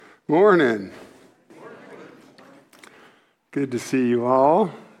Morning. Good to see you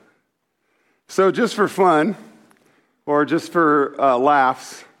all. So just for fun, or just for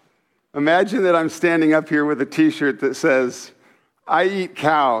laughs, imagine that I'm standing up here with a t-shirt that says, "I eat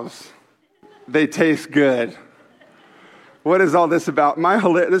cows. They taste good." What is all this about?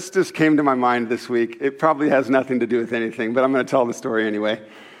 This just came to my mind this week. It probably has nothing to do with anything, but I'm going to tell the story anyway.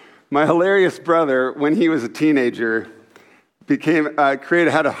 My hilarious brother, when he was a teenager,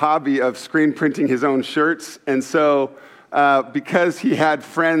 had a hobby of screen printing his own shirts, and so because he had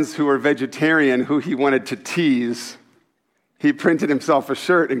friends who were vegetarian who he wanted to tease, he printed himself a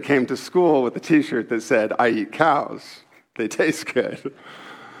shirt and came to school with a t-shirt that said, "I eat cows. They taste good."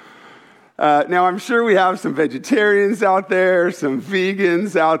 Now, I'm sure we have some vegetarians out there, some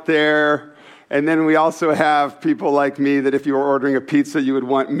vegans out there, and then we also have people like me that if you were ordering a pizza, you would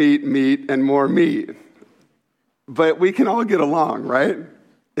want meat, and more meat. But we can all get along, right?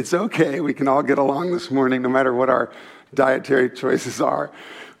 It's okay. We can all get along this morning, no matter what our dietary choices are.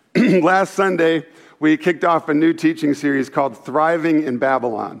 Last Sunday, we kicked off a new teaching series called Thriving in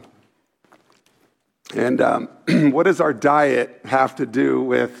Babylon. And what does our diet have to do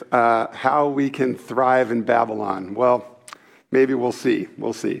with how we can thrive in Babylon? Well, maybe we'll see.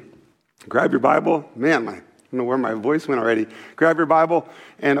 We'll see. Grab your Bible. Man, I don't know where my voice went already. Grab your Bible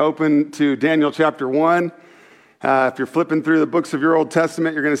and open to Daniel chapter 1. If you're flipping through the books of your Old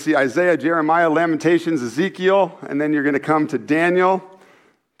Testament, you're going to see Isaiah, Jeremiah, Lamentations, Ezekiel, and then you're going to come to Daniel,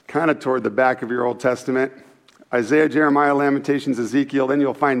 kind of toward the back of your Old Testament. Isaiah, Jeremiah, Lamentations, Ezekiel, then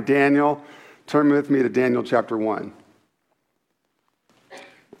you'll find Daniel. Turn with me to Daniel chapter 1.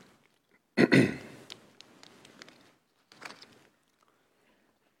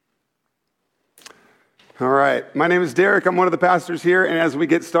 All right, my name is Derek. I'm one of the pastors here, and as we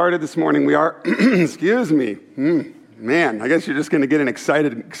get started this morning, we are, excuse me, man, I guess you're just going to get an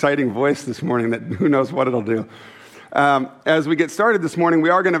exciting voice this morning that who knows what it'll do. As we get started this morning,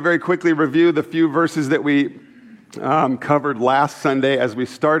 we are going to very quickly review the few verses that we covered last Sunday as we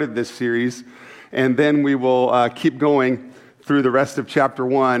started this series, and then we will keep going through the rest of chapter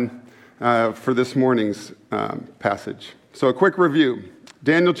 1 for this morning's passage. So a quick review.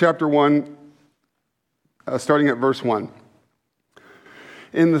 Daniel chapter 1, starting at verse 1.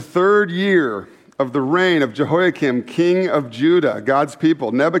 In the third year of the reign of Jehoiakim, king of Judah, God's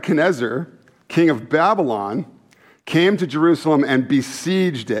people, Nebuchadnezzar, king of Babylon, came to Jerusalem and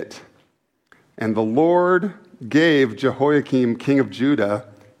besieged it. And the Lord gave Jehoiakim, king of Judah,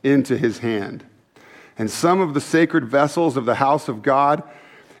 into his hand. And some of the sacred vessels of the house of God,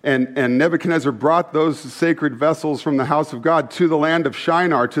 and Nebuchadnezzar brought those sacred vessels from the house of God to the land of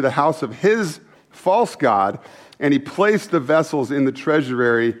Shinar, to the house of his false god, and he placed the vessels in the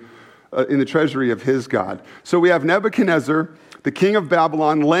treasury of his god. So we have Nebuchadnezzar, the king of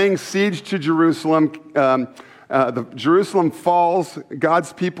Babylon, laying siege to Jerusalem. Jerusalem falls,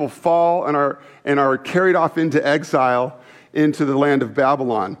 God's people fall and are carried off into exile into the land of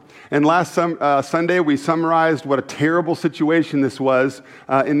Babylon. And last Sunday, we summarized what a terrible situation this was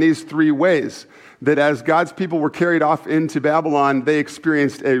in these three ways. That as God's people were carried off into Babylon, they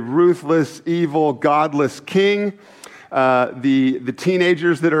experienced a ruthless, evil, godless king. The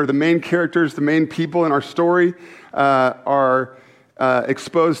teenagers that are the main characters, the main people in our story, are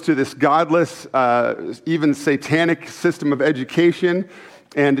exposed to this godless, even satanic system of education.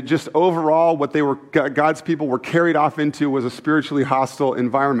 And just overall, what God's people were carried off into was a spiritually hostile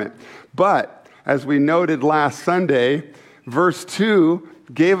environment. But, as we noted last Sunday, verse 2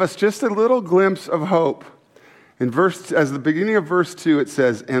 gave us just a little glimpse of hope. As the beginning of verse 2, it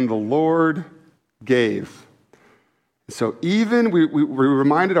says, "And the Lord gave." So even we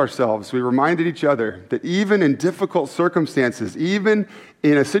reminded ourselves, we reminded each other that even in difficult circumstances, even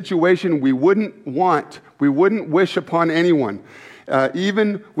in a situation we wouldn't wish upon anyone,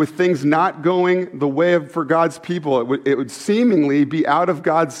 even with things not going the way for God's people, it would seemingly be out of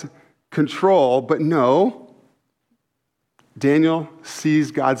God's control, but no. Daniel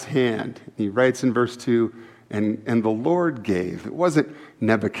sees God's hand. He writes in verse 2, and the Lord gave. It wasn't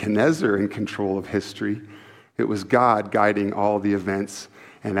Nebuchadnezzar in control of history. It was God guiding all the events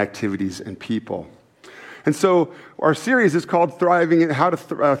and activities and people. And so our series is called Thriving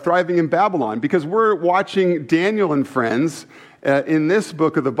in Babylon, because we're watching Daniel and friends in this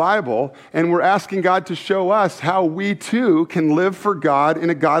book of the Bible, and we're asking God to show us how we too can live for God in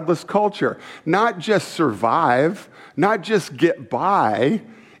a godless culture. Not just survive, not just get by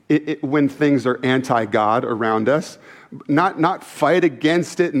when things are anti-God around us, not fight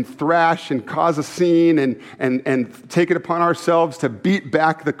against it and thrash and cause a scene and take it upon ourselves to beat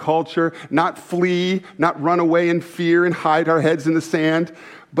back the culture, not flee, not run away in fear and hide our heads in the sand,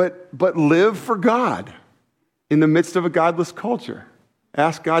 but live for God in the midst of a godless culture.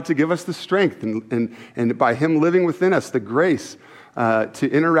 Ask God to give us the strength and by Him living within us, the grace to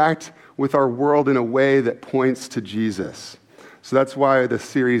interact with our world in a way that points to Jesus. So that's why the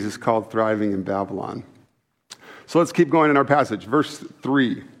series is called Thriving in Babylon. So let's keep going in our passage. Verse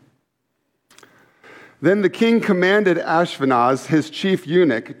 3. Then the king commanded Ashpenaz, his chief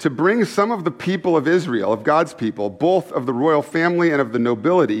eunuch, to bring some of the people of Israel, of God's people, both of the royal family and of the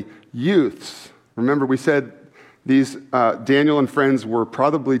nobility, youths. Remember, we said these Daniel and friends were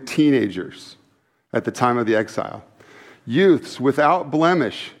probably teenagers at the time of the exile. Youths without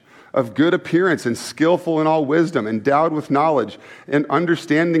blemish, of good appearance and skillful in all wisdom, endowed with knowledge and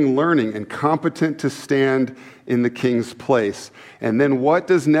understanding learning, and competent to stand in the king's place. And then what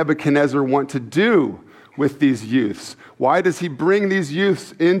does Nebuchadnezzar want to do with these youths? Why does he bring these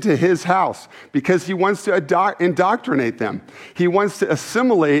youths into his house? Because he wants to indoctrinate them. He wants to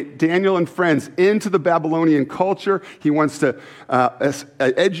assimilate Daniel and friends into the Babylonian culture. He wants to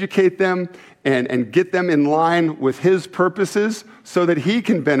educate them and get them in line with his purposes so that he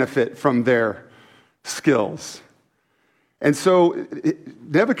can benefit from their skills. And so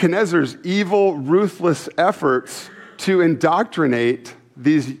Nebuchadnezzar's evil, ruthless efforts to indoctrinate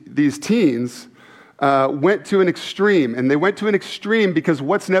these teens went to an extreme. And they went to an extreme because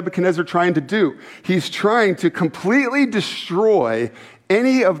what's Nebuchadnezzar trying to do? He's trying to completely destroy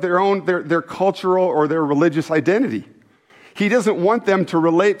any of their cultural or their religious identity. He doesn't want them to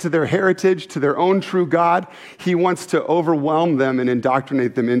relate to their heritage, to their own true God. He wants to overwhelm them and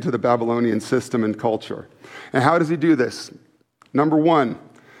indoctrinate them into the Babylonian system and culture. And how does he do this? Number one,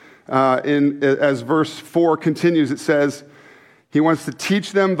 as verse 4 continues, it says, he wants to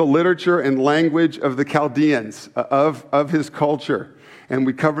teach them the literature and language of the Chaldeans, of his culture. And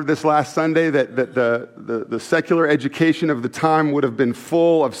we covered this last Sunday, that the secular education of the time would have been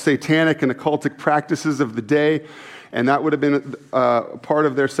full of satanic and occultic practices of the day. And that would have been part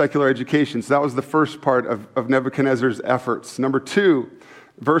of their secular education. So that was the first part of Nebuchadnezzar's efforts. Number 2,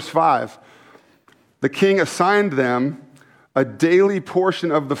 verse 5, the king assigned them a daily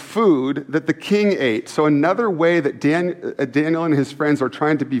portion of the food that the king ate. So another way that Daniel and his friends are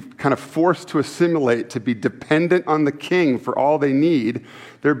trying to be kind of forced to assimilate, to be dependent on the king for all they need,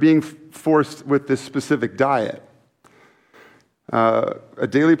 they're being forced with this specific diet. A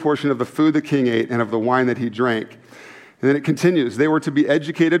daily portion of the food the king ate and of the wine that he drank. And then it continues. They were to be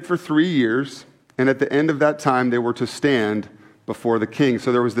educated for 3 years, and at the end of that time, they were to stand before the king.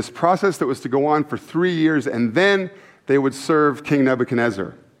 So there was this process that was to go on for 3 years, and then they would serve King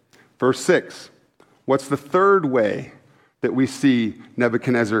Nebuchadnezzar. Verse 6, what's the third way that we see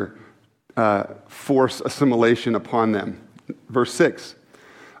Nebuchadnezzar force assimilation upon them? Verse 6,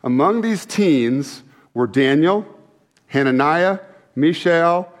 among these teens were Daniel, Hananiah,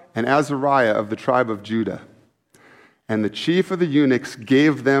 Mishael, and Azariah of the tribe of Judah. And the chief of the eunuchs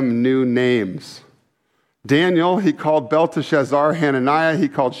gave them new names. Daniel, he called Belteshazzar. Hananiah, he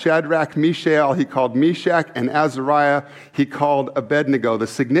called Shadrach. Mishael, he called Meshach. And Azariah, he called Abednego. The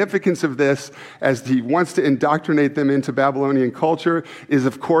significance of this, as he wants to indoctrinate them into Babylonian culture, is,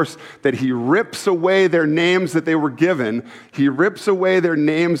 of course, that he rips away their names that they were given. He rips away their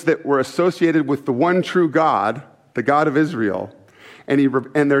names that were associated with the one true God, the God of Israel.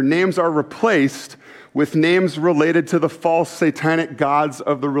 And their names are replaced with names related to the false satanic gods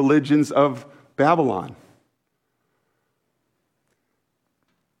of the religions of Babylon.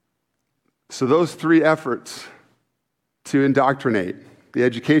 So those 3 efforts to indoctrinate, the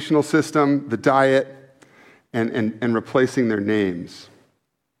educational system, the diet, and replacing their names.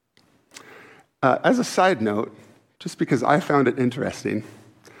 As a side note, just because I found it interesting,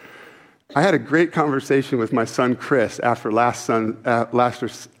 I had a great conversation with my son Chris after last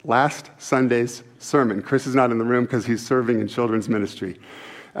Sunday's sermon. Chris is not in the room because he's serving in children's ministry.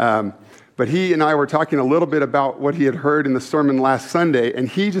 But he and I were talking a little bit about what he had heard in the sermon last Sunday, and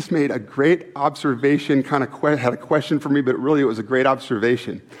he just made a great observation, kind of had a question for me, but really it was a great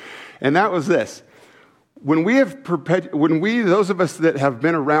observation. And that was this. When we, those of us that have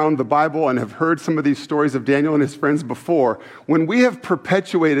been around the Bible and have heard some of these stories of Daniel and his friends before, when we have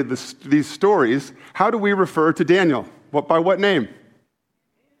perpetuated these stories, how do we refer to Daniel? By what name?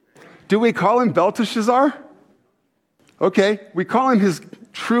 Do we call him Belteshazzar? Okay, we call him his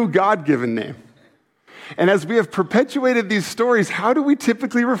true God-given name. And as we have perpetuated these stories, how do we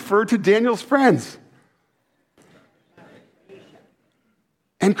typically refer to Daniel's friends?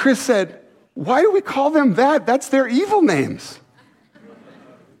 And Chris said, why do we call them that? That's their evil names.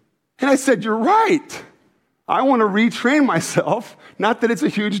 And I said, you're right. I want to retrain myself. Not that it's a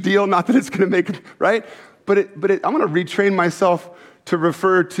huge deal, not that it's going to make it, right? But I want to retrain myself to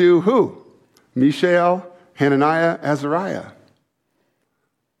refer to who? Mishael, Hananiah, Azariah.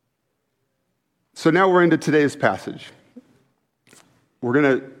 So now we're into today's passage. We're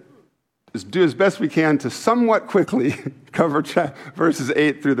going to do as best we can to somewhat quickly cover verses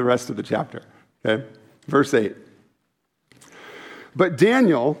 8 through the rest of the chapter. Okay? Verse 8. But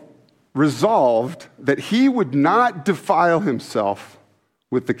Daniel resolved that he would not defile himself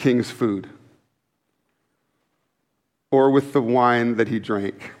with the king's food or with the wine that he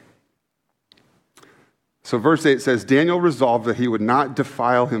drank. So verse 8 says, Daniel resolved that he would not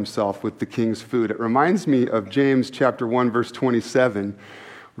defile himself with the king's food. It reminds me of James chapter 1, verse 27.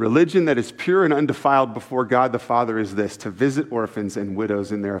 Religion that is pure and undefiled before God the Father is this, to visit orphans and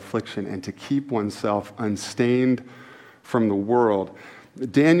widows in their affliction and to keep oneself unstained from the world.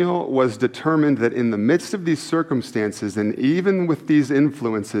 Daniel was determined that in the midst of these circumstances and even with these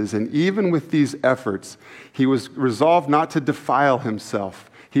influences and even with these efforts, he was resolved not to defile himself.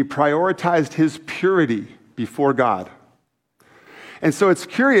 He prioritized his purity before God. And so it's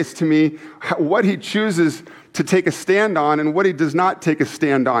curious to me what he chooses to take a stand on and what he does not take a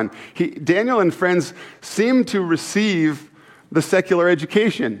stand on. Daniel and friends seem to receive the secular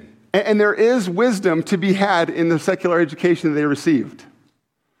education. And there is wisdom to be had in the secular education they received.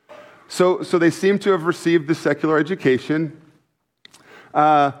 So they seem to have received the secular education.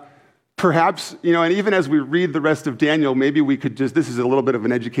 Perhaps, and even as we read the rest of Daniel, maybe we could this is a little bit of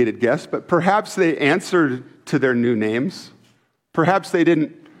an educated guess, but perhaps they answered to their new names. Perhaps they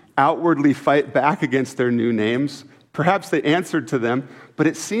didn't outwardly fight back against their new names. Perhaps they answered to them, but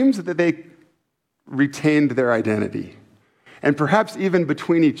it seems that they retained their identity. And perhaps even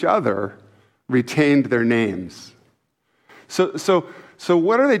between each other, retained their names. So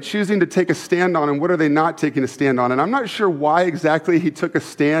what are they choosing to take a stand on and what are they not taking a stand on? And I'm not sure why exactly he took a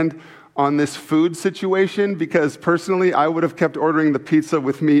stand on this food situation, because personally, I would have kept ordering the pizza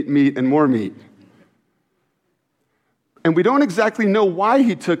with meat, and more meat. And we don't exactly know why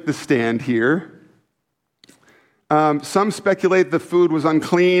he took the stand here. Some speculate the food was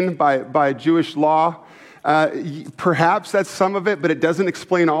unclean by Jewish law. Perhaps that's some of it, but it doesn't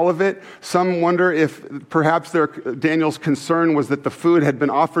explain all of it. Some wonder if perhaps Daniel's concern was that the food had been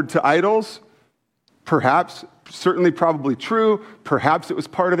offered to idols. Perhaps, certainly probably true. Perhaps it was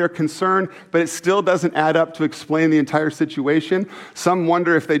part of their concern, but it still doesn't add up to explain the entire situation. Some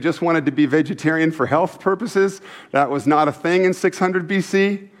wonder if they just wanted to be vegetarian for health purposes. That was not a thing in 600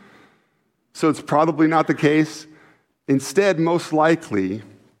 BC, so it's probably not the case. Instead, most likely,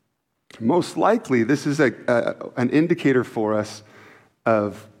 this is an indicator for us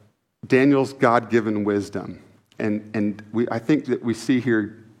of Daniel's God-given wisdom. And I think that we see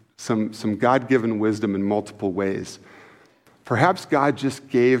here some God-given wisdom in multiple ways. Perhaps God just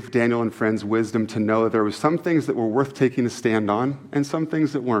gave Daniel and friends wisdom to know there were some things that were worth taking a stand on and some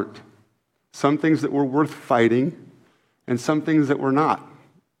things that weren't. Some things that were worth fighting and some things that were not.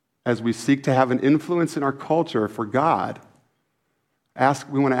 As we seek to have an influence in our culture for God,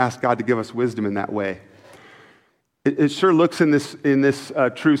 we want to ask God to give us wisdom in that way. It sure looks in this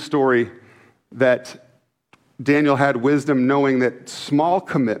true story that Daniel had wisdom knowing that small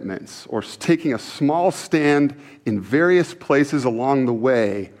commitments or taking a small stand in various places along the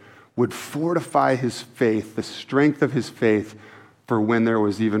way would fortify his faith, the strength of his faith, for when there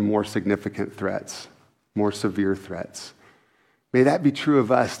was even more significant threats, more severe threats. May that be true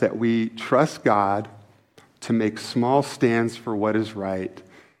of us, that we trust God to make small stands for what is right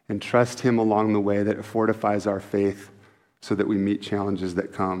and trust him along the way, that it fortifies our faith so that we meet challenges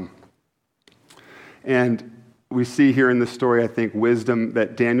that come. And we see here in the story, I think, wisdom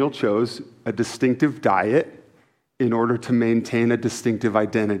that Daniel chose a distinctive diet in order to maintain a distinctive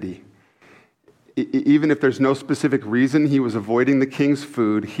identity. Even if there's no specific reason he was avoiding the king's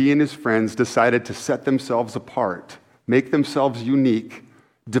food, he and his friends decided to set themselves apart, make themselves unique,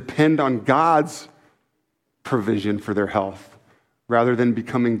 depend on God's provision for their health, rather than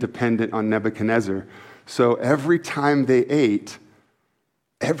becoming dependent on Nebuchadnezzar. So every time they ate,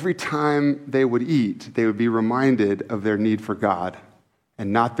 every time they would eat, they would be reminded of their need for God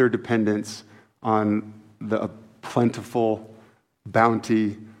and not their dependence on the plentiful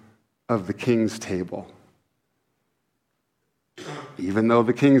bounty of the king's table. Even though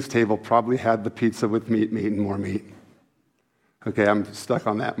the king's table probably had the pizza with meat, and more meat. Okay, I'm stuck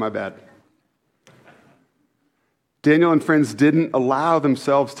on that, my bad. Daniel and friends didn't allow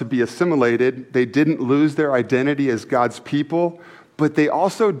themselves to be assimilated. They didn't lose their identity as God's people, but they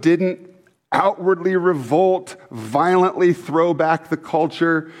also didn't outwardly revolt, violently throw back the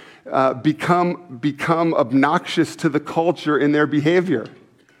culture, become obnoxious to the culture in their behavior.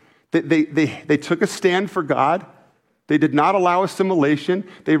 They took a stand for God. They did not allow assimilation.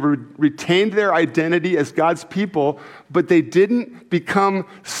 They retained their identity as God's people, but they didn't become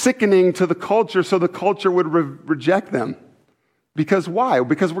sickening to the culture so the culture would reject them. Because why?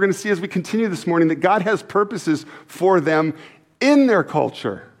 Because we're going to see as we continue this morning that God has purposes for them in their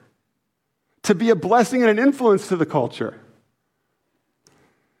culture to be a blessing and an influence to the culture.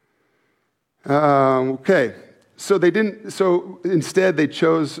 Okay, so instead they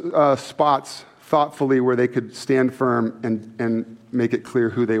chose spots thoughtfully where they could stand firm and make it clear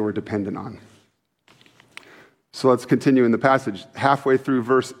who they were dependent on. So let's continue in the passage, halfway through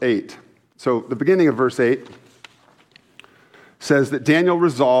verse 8. So the beginning of verse 8 says that Daniel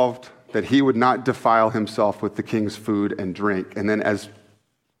resolved that he would not defile himself with the king's food and drink. And then as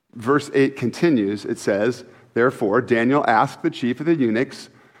verse 8 continues, it says, therefore, Daniel asked the chief of the eunuchs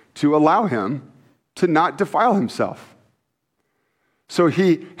to allow him to not defile himself. So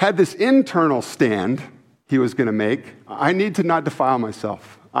he had this internal stand he was going to make. I need to not defile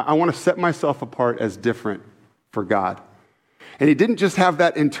myself. I want to set myself apart as different for God. And he didn't just have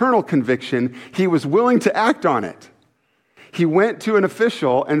that internal conviction, he was willing to act on it. He went to an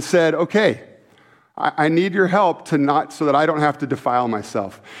official and said, okay, I need your help so that I don't have to defile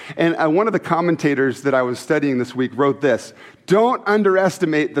myself. And one of the commentators that I was studying this week wrote this: don't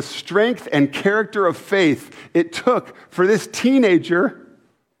underestimate the strength and character of faith it took for this teenager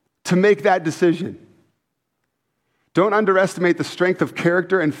to make that decision. Don't underestimate the strength of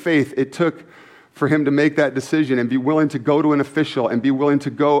character and faith it took for him to make that decision and be willing to go to an official and be willing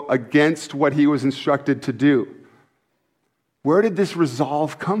to go against what he was instructed to do. Where did this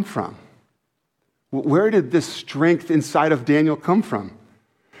resolve come from? Where did this strength inside of Daniel come from?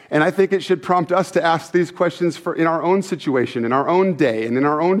 And I think it should prompt us to ask these questions in our own situation, in our own day, and in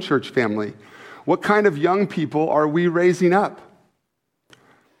our own church family. What kind of young people are we raising up?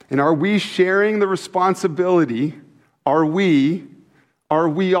 And are we sharing the responsibility? Are we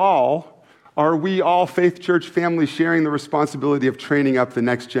all Faith Church family sharing the responsibility of training up the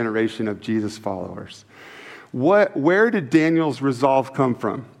next generation of Jesus followers? Where did Daniel's resolve come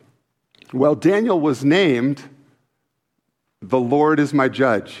from? Well, Daniel was named, the Lord is my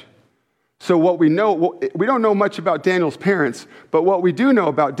judge. So what we don't know much about Daniel's parents, but what we do know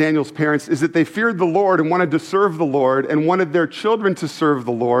about Daniel's parents is that they feared the Lord and wanted to serve the Lord and wanted their children to serve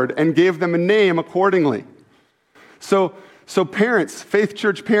the Lord and gave them a name accordingly. So parents, Faith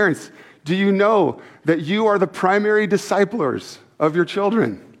Church parents, do you know that you are the primary disciplers of your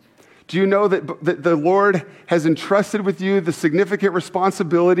children? Do you know that the Lord has entrusted with you the significant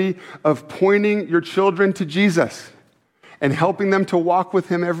responsibility of pointing your children to Jesus and helping them to walk with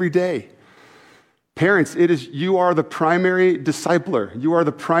him every day? Parents, you are the primary discipler. You are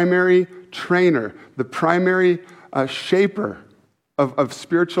the primary trainer, the primary shaper of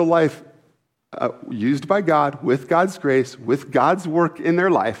spiritual life used by God, with God's grace, with God's work in their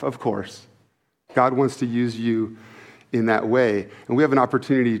life, of course. God wants to use you in that way. And we have an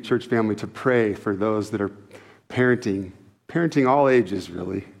opportunity, church family, to pray for those that are parenting all ages,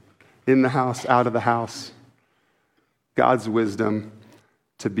 really, in the house, out of the house. God's wisdom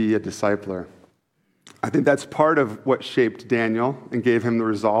to be a discipler. I think that's part of what shaped Daniel and gave him the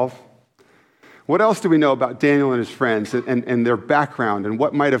resolve. What else do we know about Daniel and his friends and their background and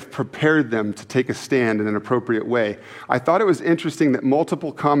what might have prepared them to take a stand in an appropriate way? I thought it was interesting that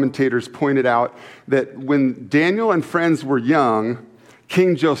multiple commentators pointed out that when Daniel and friends were young,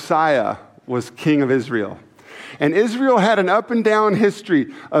 King Josiah was king of Israel. And Israel had an up and down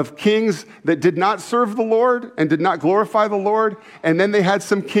history of kings that did not serve the Lord and did not glorify the Lord. And then they had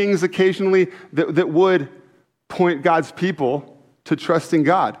some kings occasionally that would point God's people to trusting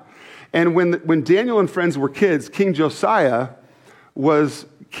God. And when Daniel and friends were kids, King Josiah was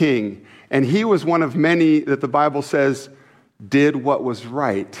king. And he was one of many that the Bible says did what was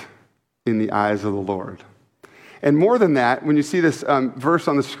right in the eyes of the Lord. And more than that, when you see this verse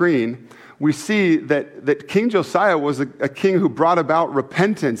on the screen, we see that King Josiah was a king who brought about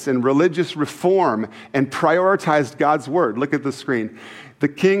repentance and religious reform and prioritized God's word. Look at the screen. The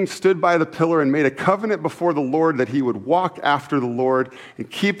king stood by the pillar and made a covenant before the Lord that he would walk after the Lord and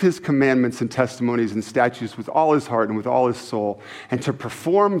keep his commandments and testimonies and statutes with all his heart and with all his soul, and to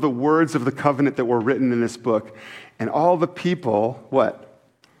perform the words of the covenant that were written in this book. And all the people, what?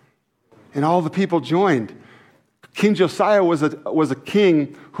 And all the people joined. King Josiah was a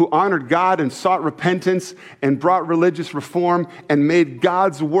king who honored God and sought repentance and brought religious reform and made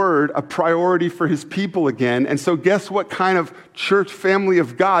God's word a priority for his people again. And so guess what kind of church family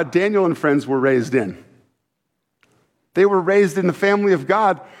of God Daniel and friends were raised in? They were raised in the family of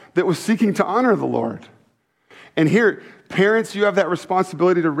God that was seeking to honor the Lord. And here, Parents, you have that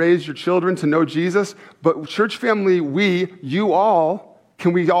responsibility to raise your children to know Jesus. But church family, you all,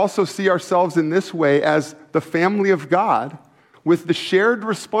 can we also see ourselves in this way as the family of God with the shared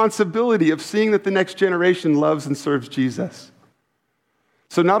responsibility of seeing that the next generation loves and serves Jesus?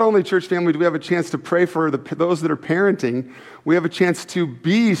 So not only, church family, do we have a chance to pray for those that are parenting, we have a chance to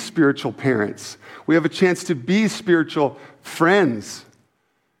be spiritual parents. We have a chance to be spiritual friends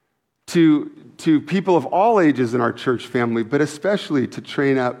to people of all ages in our church family, but especially to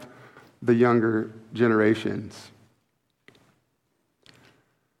train up the younger generations.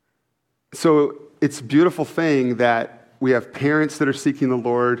 So it's a beautiful thing that we have parents that are seeking the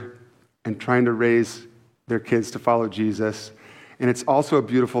Lord and trying to raise their kids to follow Jesus. And it's also a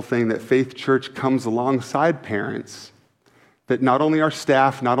beautiful thing that Faith Church comes alongside parents, that not only our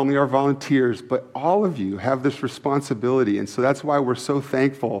staff, not only our volunteers, but all of you have this responsibility. And so that's why we're so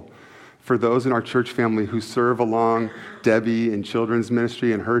thankful for those in our church family who serve along Debbie in children's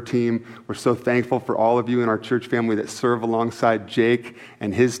ministry and her team. We're so thankful for all of you in our church family that serve alongside Jake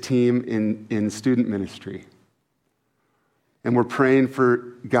and his team in student ministry. And we're praying for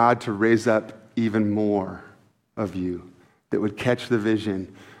God to raise up even more of you that would catch the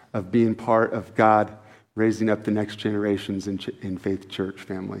vision of being part of God raising up the next generations in Faith Church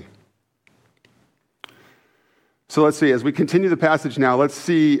family. So let's see, as we continue the passage now, let's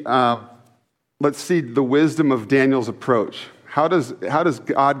see the wisdom of Daniel's approach. How does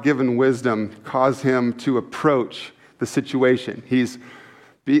God-given wisdom cause him to approach the situation?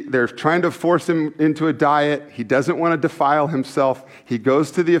 They're trying to force him into a diet. He doesn't want to defile himself. He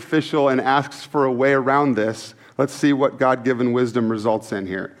goes to the official and asks for a way around this. Let's see what God-given wisdom results in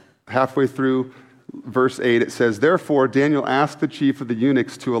here. Halfway through verse 8, it says, "Therefore Daniel asked the chief of the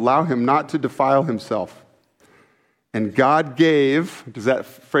eunuchs to allow him not to defile himself. And God gave," does that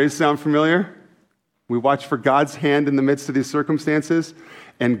phrase sound familiar? We watch for God's hand in the midst of these circumstances.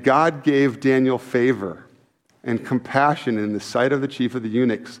 "And God gave Daniel favor and compassion in the sight of the chief of the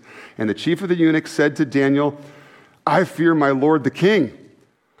eunuchs. And the chief of the eunuchs said to Daniel, 'I fear my lord the king,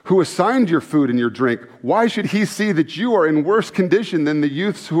 who assigned your food and your drink. Why should he see that you are in worse condition than the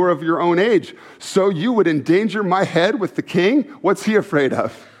youths who are of your own age? So you would endanger my head with the king?'" What's he afraid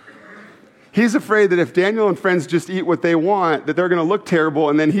of? He's afraid that if Daniel and friends just eat what they want, that they're going to look terrible,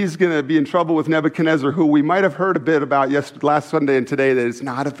 and then he's going to be in trouble with Nebuchadnezzar, who we might have heard a bit about last Sunday and today, that is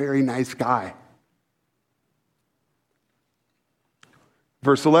not a very nice guy.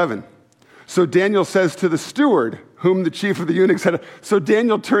 Verse 11. "So Daniel says to the steward, whom the chief of the eunuchs had..." So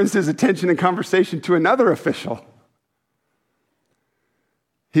Daniel turns his attention and conversation to another official.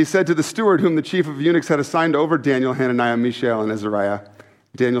 He said to the steward, whom the chief of the eunuchs had assigned over Daniel, Hananiah, Mishael, and Azariah,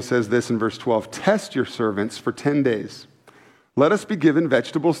 Daniel says this in verse 12, "Test your servants for 10 days. Let us be given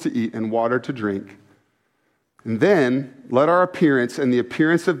vegetables to eat and water to drink. And then let our appearance and the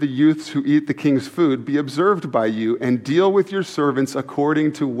appearance of the youths who eat the king's food be observed by you, and deal with your servants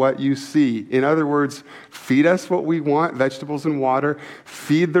according to what you see." In other words, feed us what we want, vegetables and water.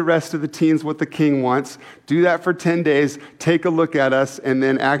 Feed the rest of the teens what the king wants. Do that for 10 days. Take a look at us and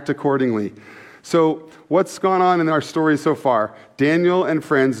then act accordingly. So what's gone on in our story so far? Daniel and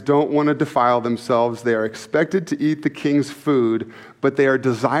friends don't want to defile themselves. They are expected to eat the king's food, but they are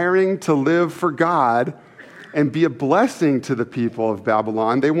desiring to live for God and be a blessing to the people of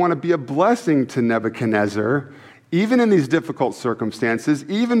Babylon. They want to be a blessing to Nebuchadnezzar, even in these difficult circumstances,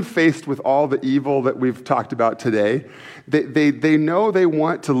 even faced with all the evil that we've talked about today. They know they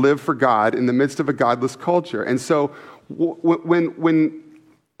want to live for God in the midst of a godless culture. And so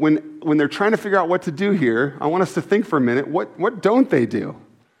when they're trying to figure out what to do here, I want us to think for a minute, what don't they do?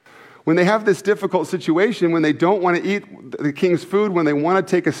 When they have this difficult situation, when they don't want to eat the king's food, when they want to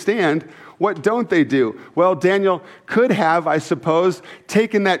take a stand, what don't they do? Well, Daniel could have, I suppose,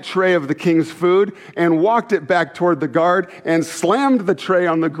 taken that tray of the king's food and walked it back toward the guard and slammed the tray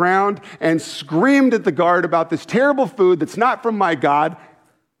on the ground and screamed at the guard about this terrible food that's not from my God.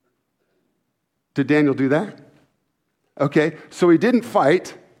 Did Daniel do that? Okay, so he didn't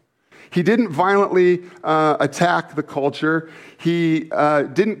fight. He didn't violently attack the culture. He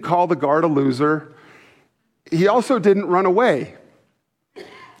didn't call the guard a loser. He also didn't run away.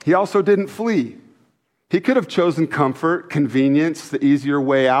 He also didn't flee. He could have chosen comfort, convenience, the easier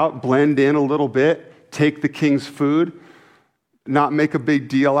way out, blend in a little bit, take the king's food, not make a big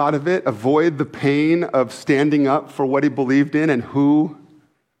deal out of it, avoid the pain of standing up for what he believed in and who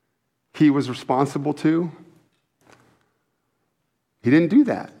he was responsible to. He didn't do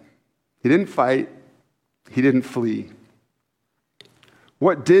that. He didn't fight. He didn't flee.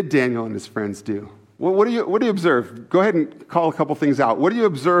 What did Daniel and his friends do? Well, what do you observe? Go ahead and call a couple things out. What do you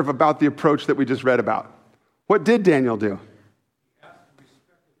observe about the approach that we just read about? What did Daniel do?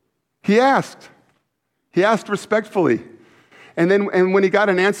 He asked. He asked respectfully. And when he got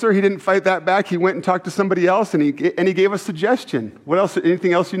an answer, he didn't fight that back. He went and talked to somebody else, and he gave a suggestion. What else?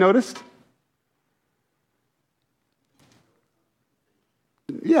 Anything else you noticed?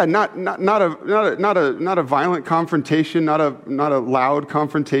 Yeah, not a violent confrontation, not a loud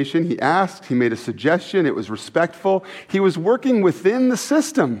confrontation. He asked. He made a suggestion. It was respectful. He was working within the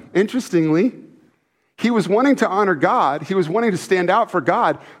system. Interestingly, he was wanting to honor God. He was wanting to stand out for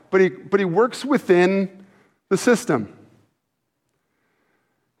God, but he works within the system.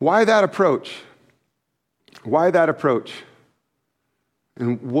 Why that approach? Why that approach?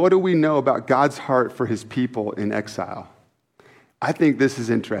 And what do we know about God's heart for his people in exile? I think this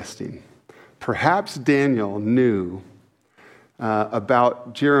is interesting. Perhaps Daniel knew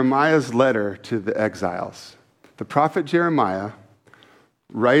about Jeremiah's letter to the exiles. The prophet Jeremiah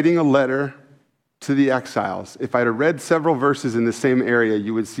writing a letter to the exiles. If I'd have read several verses in the same area,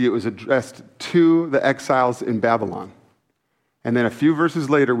 you would see it was addressed to the exiles in Babylon. And then a few verses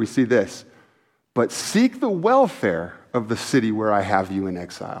later, we see this. But seek the welfare of the city where I have you in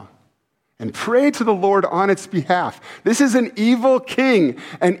exile, and pray to the Lord on its behalf. This is an evil king,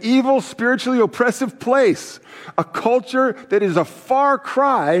 an evil, spiritually oppressive place, a culture that is a far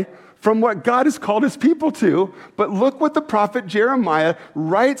cry from what God has called his people to. But look what the prophet Jeremiah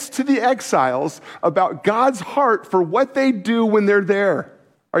writes to the exiles about God's heart for what they do when they're there.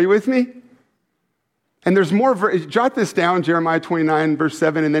 Are you with me? And there's more, jot this down, Jeremiah 29, verse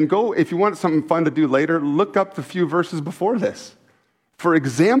 7, and then go, if you want something fun to do later, look up the few verses before this for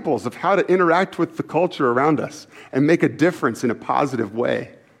examples of how to interact with the culture around us and make a difference in a positive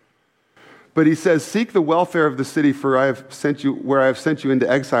way. But he says, seek the welfare of the city where I have sent you into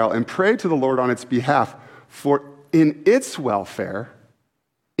exile, and pray to the Lord on its behalf, for in its welfare,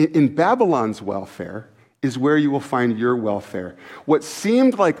 in Babylon's welfare, is where you will find your welfare. What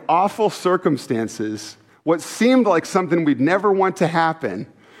seemed like awful circumstances, what seemed like something we'd never want to happen,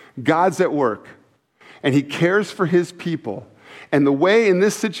 God's at work, and he cares for his people. And the way in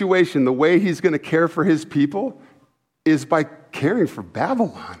this situation, the way he's going to care for his people is by caring for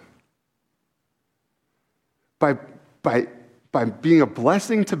Babylon. By being a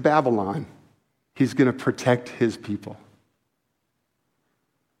blessing to Babylon, he's going to protect his people.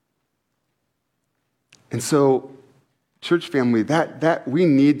 And so, church family, that we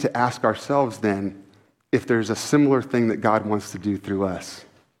need to ask ourselves then if there's a similar thing that God wants to do through us.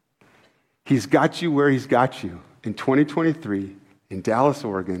 He's got you where he's got you in 2023 in Dallas,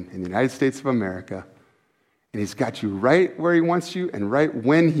 Oregon, in the United States of America. And he's got you right where he wants you and right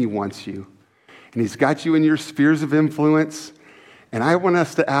when he wants you. And he's got you in your spheres of influence. And I want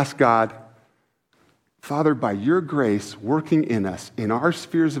us to ask God, Father, by your grace working in us, in our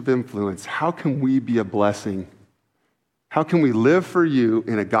spheres of influence, how can we be a blessing? How can we live for you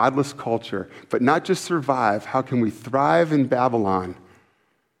in a godless culture, but not just survive? How can we thrive in Babylon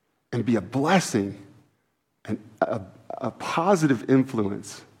and be a blessing and a positive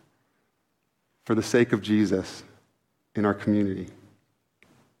influence for the sake of Jesus in our community?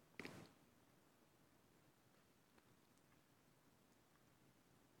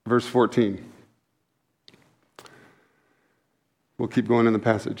 Verse 14. We'll keep going in the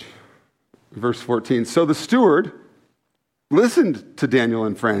passage. Verse 14. So the steward listened to Daniel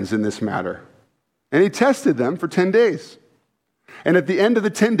and friends in this matter, and he tested them for 10 days. And at the end of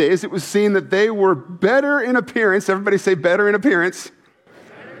the 10 days, it was seen that they were better in appearance. Everybody say better in appearance.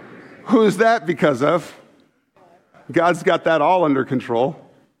 Who is that because of? God's got that all under control.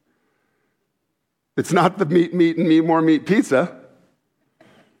 It's not the meat, and more meat pizza.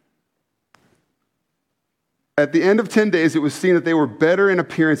 At the end of 10 days, it was seen that they were better in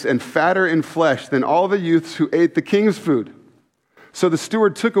appearance and fatter in flesh than all the youths who ate the king's food. So the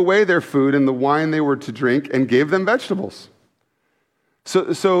steward took away their food and the wine they were to drink and gave them vegetables.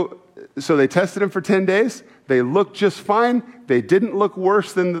 So they tested them for 10 days. They looked just fine. They didn't look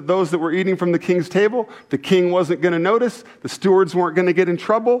worse than those that were eating from the king's table. The king wasn't going to notice. The stewards weren't going to get in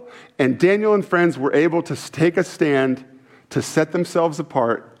trouble. And Daniel and friends were able to take a stand to set themselves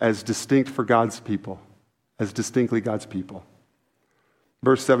apart as distinct for God's people, as distinctly God's people.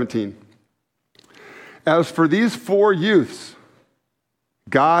 Verse 17. As for these 4 youths,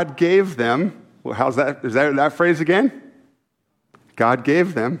 God gave them, well, how's that? Is that phrase again? God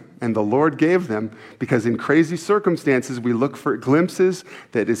gave them, and the Lord gave them, because in crazy circumstances, we look for glimpses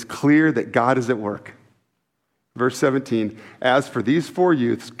that is clear that God is at work. Verse 17, as for these 4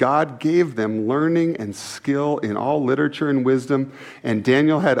 youths, God gave them learning and skill in all literature and wisdom, and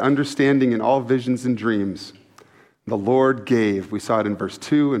Daniel had understanding in all visions and dreams. The Lord gave. We saw it in verse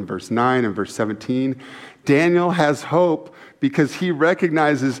 2 and verse 9 and verse 17. Daniel has hope because he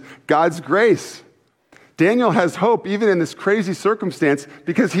recognizes God's grace. Daniel has hope even in this crazy circumstance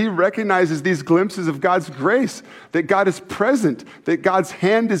because he recognizes these glimpses of God's grace, that God is present, that God's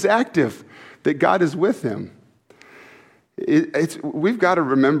hand is active, that God is with him. We've got to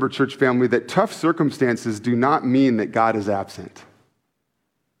remember, church family, that tough circumstances do not mean that God is absent.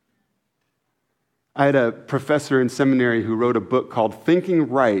 I had a professor in seminary who wrote a book called Thinking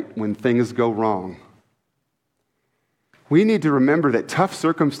Right When Things Go Wrong. We need to remember that tough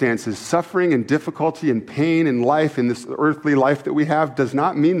circumstances, suffering and difficulty and pain in life, in this earthly life that we have, does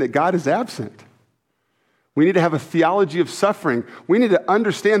not mean that God is absent. We need to have a theology of suffering. We need to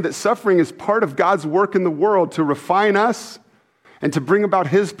understand that suffering is part of God's work in the world to refine us and to bring about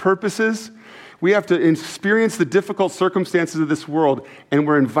his purposes. We have to experience the difficult circumstances of this world, and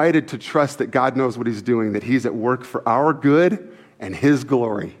we're invited to trust that God knows what he's doing, that he's at work for our good and his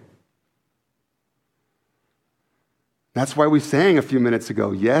glory. That's why we sang a few minutes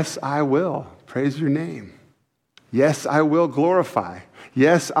ago, yes, I will praise your name. Yes, I will glorify.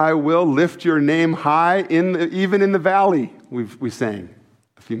 Yes, I will lift your name high, even in the valley, we sang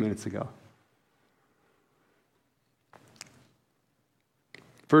a few minutes ago.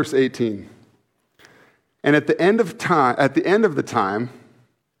 Verse 18. And at the end of the time,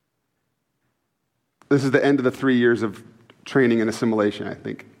 this is the end of the 3 years of training and assimilation, I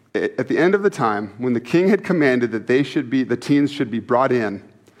think. At the end of the time, when the king had commanded that the teens should be brought in,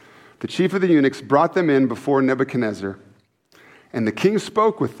 the chief of the eunuchs brought them in before Nebuchadnezzar, and the king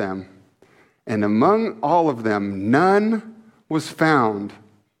spoke with them, and among all of them, none was found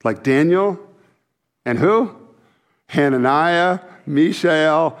like Daniel and who? Hananiah,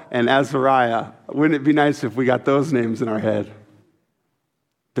 Mishael, and Azariah. Wouldn't it be nice if we got those names in our head?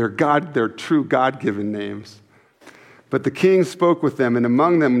 They're true God-given names. But the king spoke with them, and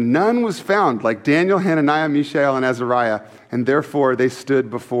among them none was found like Daniel, Hananiah, Mishael, and Azariah, and therefore they stood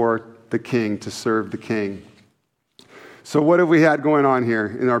before the king to serve the king. So what have we had going on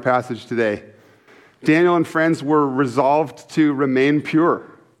here in our passage today? Daniel and friends were resolved to remain pure.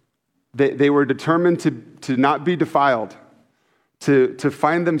 They were determined to not be defiled, to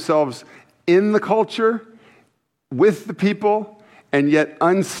find themselves in the culture, with the people, and yet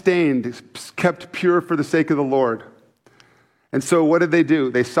unstained, kept pure for the sake of the Lord. And so what did they do?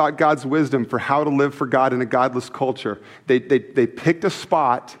 They sought God's wisdom for how to live for God in a godless culture. They picked a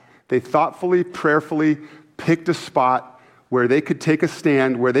spot. They thoughtfully, prayerfully picked a spot where they could take a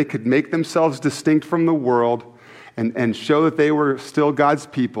stand, where they could make themselves distinct from the world and show that they were still God's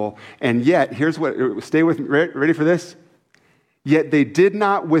people. And yet, here's what, stay with me, ready for this? Yet they did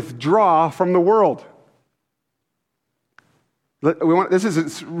not withdraw from the world. This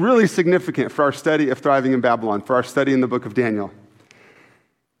is really significant for our study of thriving in Babylon, for our study in the book of Daniel.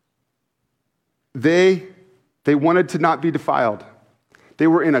 They wanted to not be defiled. They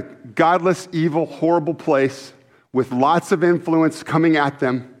were in a godless, evil, horrible place with lots of influence coming at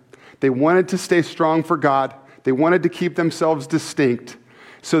them. They wanted to stay strong for God. They wanted to keep themselves distinct.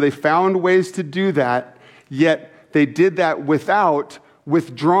 So they found ways to do that, yet they did that without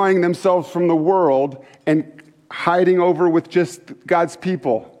withdrawing themselves from the world and hiding over with just God's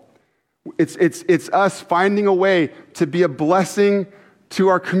people. It's us finding a way to be a blessing to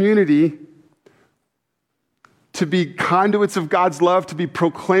our community, to be conduits of God's love, to be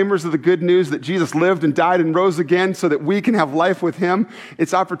proclaimers of the good news that Jesus lived and died and rose again so that we can have life with him.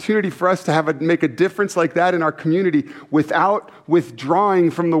 It's opportunity for us to make a difference like that in our community without withdrawing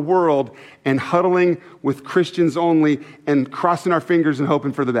from the world and huddling with Christians only and crossing our fingers and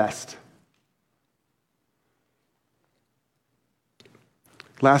hoping for the best.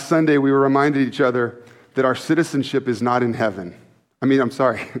 Last Sunday, we were reminded each other that our citizenship is not in heaven. I'm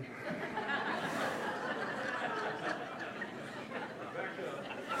sorry.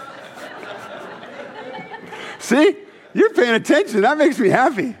 See? You're paying attention. That makes me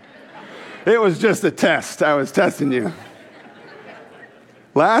happy. It was just a test. I was testing you.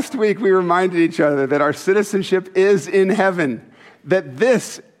 Last week, we reminded each other that our citizenship is in heaven, that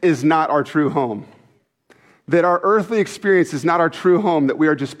this is not our true home. That our earthly experience is not our true home, that we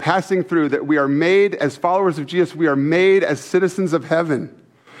are just passing through, that we are made as followers of Jesus, we are made as citizens of heaven.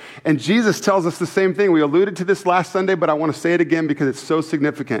 And Jesus tells us the same thing. We alluded to this last Sunday, but I want to say it again because it's so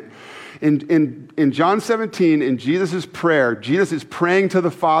significant. In John 17, in Jesus' prayer, Jesus is praying to the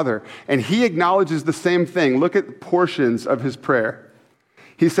Father, and he acknowledges the same thing. Look at portions of his prayer.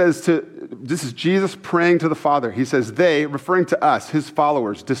 He says this is Jesus praying to the Father. He says, they, referring to us, his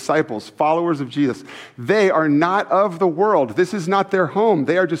followers, disciples, followers of Jesus, they are not of the world. This is not their home.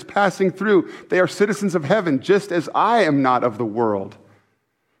 They are just passing through. They are citizens of heaven, just as I am not of the world.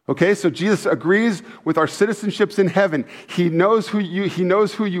 Okay, so Jesus agrees with our citizenships in heaven. He knows who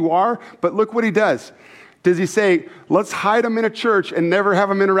you are, but look what he does. Does he say, let's hide them in a church and never have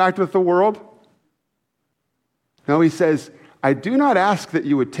them interact with the world? No, he says, I do not ask that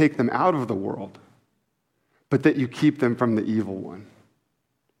you would take them out of the world, but that you keep them from the evil one.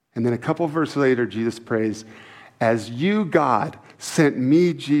 And then a couple verses later, Jesus prays, as you, God, sent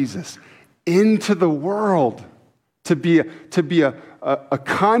me, Jesus, into the world to be a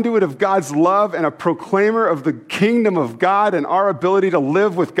conduit of God's love and a proclaimer of the kingdom of God and our ability to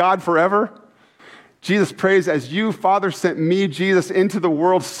live with God forever. Jesus prays, as you, Father, sent me, Jesus, into the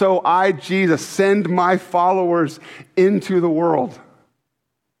world, so I, Jesus, send my followers into the world.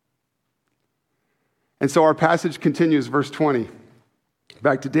 And so our passage continues, verse 20.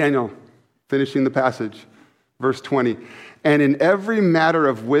 Back to Daniel, finishing the passage, verse 20. And in every matter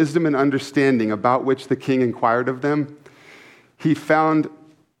of wisdom and understanding about which the king inquired of them, he found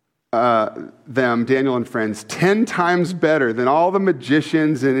them, Daniel and friends, 10 times better than all the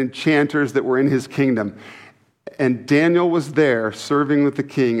magicians and enchanters that were in his kingdom. And Daniel was there serving with the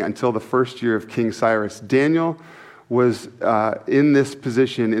king until the first year of King Cyrus. Daniel was in this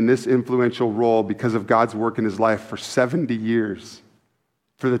position, in this influential role because of God's work in his life for 70 years.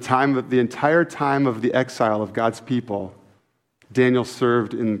 For the entire time of the exile of God's people, Daniel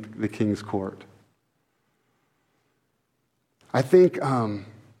served in the king's court. I think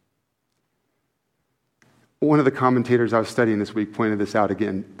one of the commentators I was studying this week pointed this out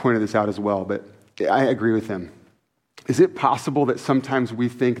as well, but I agree with him. Is it possible that sometimes we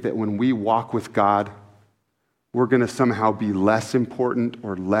think that when we walk with God, we're going to somehow be less important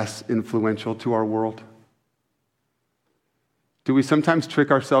or less influential to our world? Do we sometimes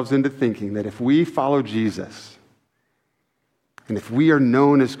trick ourselves into thinking that if we follow Jesus, and if we are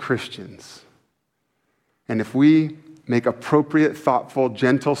known as Christians, and if we make appropriate, thoughtful,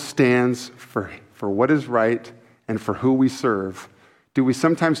 gentle stands for what is right and for who we serve, do we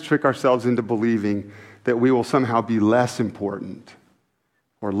sometimes trick ourselves into believing that we will somehow be less important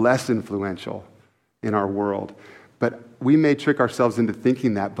or less influential in our world? But we may trick ourselves into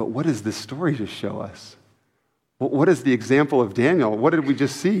thinking that, but what does this story just show us? What is the example of Daniel? What did we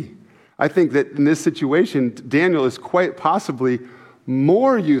just see? I think that in this situation, Daniel is quite possibly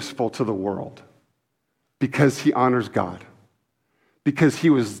more useful to the world because he honors God. Because he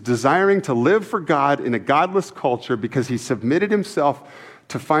was desiring to live for God in a godless culture, because he submitted himself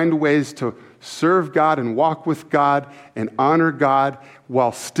to find ways to serve God and walk with God and honor God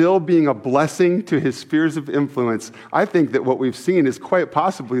while still being a blessing to his spheres of influence. I think that what we've seen is quite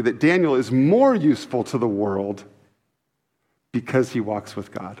possibly that Daniel is more useful to the world because he walks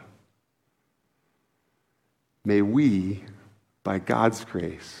with God. May we, by God's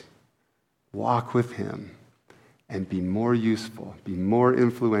grace, walk with him and be more useful, be more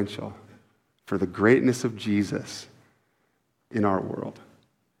influential for the greatness of Jesus in our world.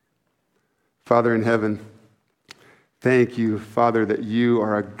 Father in heaven, thank you, Father, that you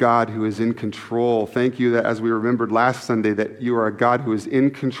are a God who is in control. Thank you that, as we remembered last Sunday, that you are a God who is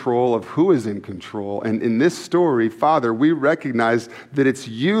in control of who is in control. And in this story, Father, we recognize that it's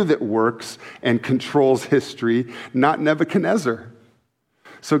you that works and controls history, not Nebuchadnezzar.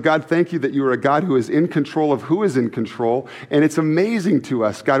 So God, thank you that you are a God who is in control of who is in control. And it's amazing to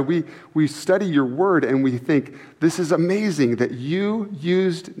us, God, we study your word and we think, this is amazing that you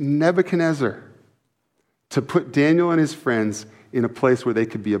used Nebuchadnezzar to put Daniel and his friends in a place where they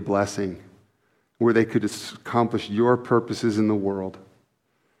could be a blessing, where they could accomplish your purposes in the world.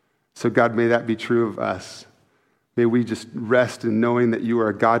 So God, may that be true of us. May we just rest in knowing that you are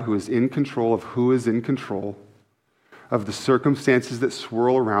a God who is in control of who is in control, of the circumstances that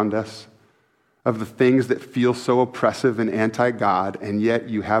swirl around us, of the things that feel so oppressive and anti-God, and yet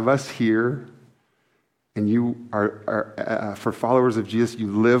you have us here, and you are for followers of Jesus,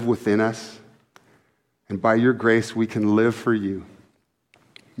 you live within us, and by your grace, we can live for you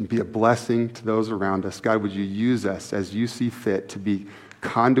and be a blessing to those around us. God, would you use us as you see fit to be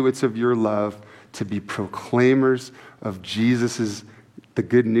conduits of your love, to be proclaimers of the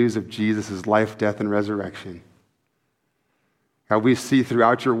good news of Jesus' life, death, and resurrection. God, we see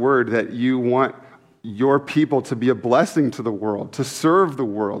throughout your word that you want your people to be a blessing to the world, to serve the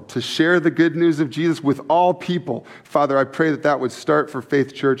world, to share the good news of Jesus with all people. Father, I pray that would start for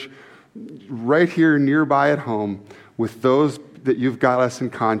Faith Church right here nearby at home with those that you've got us in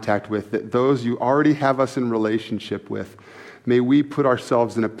contact with, that those you already have us in relationship with, may we put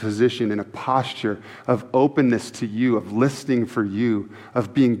ourselves in a position, in a posture of openness to you, of listening for you,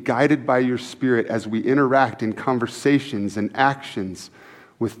 of being guided by your Spirit as we interact in conversations and actions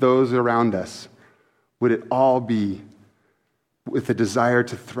with those around us. Would it all be with a desire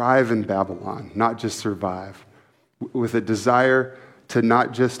to thrive in Babylon, not just survive, with a desire to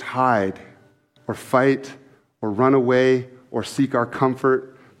not just hide or fight or run away or seek our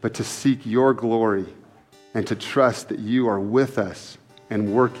comfort, but to seek your glory and to trust that you are with us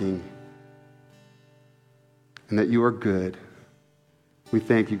and working and that you are good. We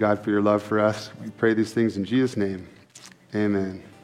thank you, God, for your love for us. We pray these things in Jesus' name. Amen.